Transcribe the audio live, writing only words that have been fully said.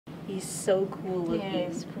he's so cool looking. Yeah,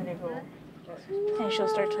 it's pretty cool. And she'll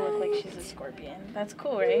start to look like she's a scorpion. That's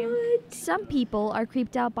cool, right? Some people are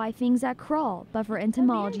creeped out by things that crawl, but for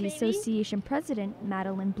Entomology Association President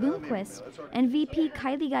Madeline Bloomquist and VP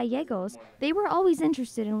Kylie Gallegos, they were always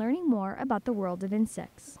interested in learning more about the world of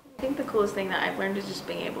insects. I think the coolest thing that I've learned is just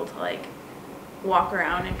being able to like walk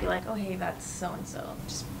around and be like, oh hey, that's so-and-so.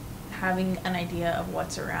 Just having an idea of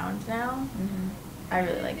what's around now. I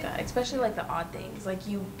really like that, especially like the odd things. Like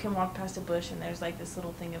you can walk past a bush and there's like this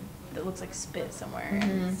little thing that looks like spit somewhere,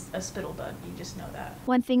 and it's a spittle bug. You just know that.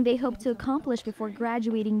 One thing they hope to accomplish before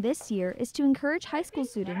graduating this year is to encourage high school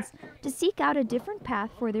students to seek out a different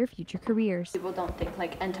path for their future careers. People don't think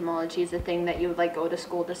like entomology is a thing that you would like go to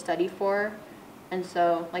school to study for, and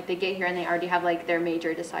so like they get here and they already have like their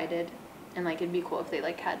major decided, and like it'd be cool if they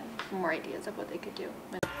like had more ideas of what they could do.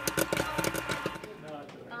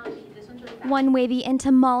 One way the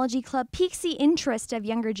Entomology Club piques the interest of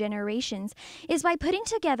younger generations is by putting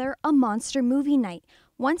together a monster movie night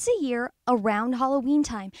once a year around Halloween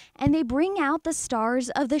time, and they bring out the stars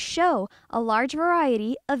of the show, a large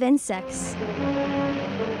variety of insects.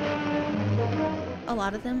 A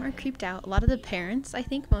lot of them are creeped out. A lot of the parents, I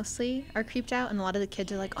think mostly, are creeped out, and a lot of the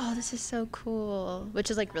kids are like, oh, this is so cool, which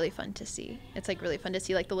is like really fun to see. It's like really fun to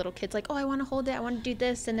see like the little kids like, oh, I want to hold it, I want to do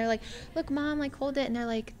this, and they're like, look mom, like hold it, and they're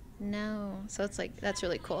like, no. So it's like, that's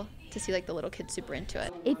really cool to see like the little kids super into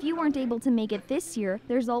it. If you weren't able to make it this year,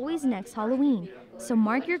 there's always next Halloween. So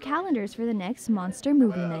mark your calendars for the next Monster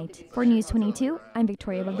Movie Night. For News 22, I'm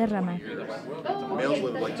Victoria Valderrama. Males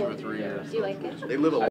live like 2 or 3 years. Do you like it? They live a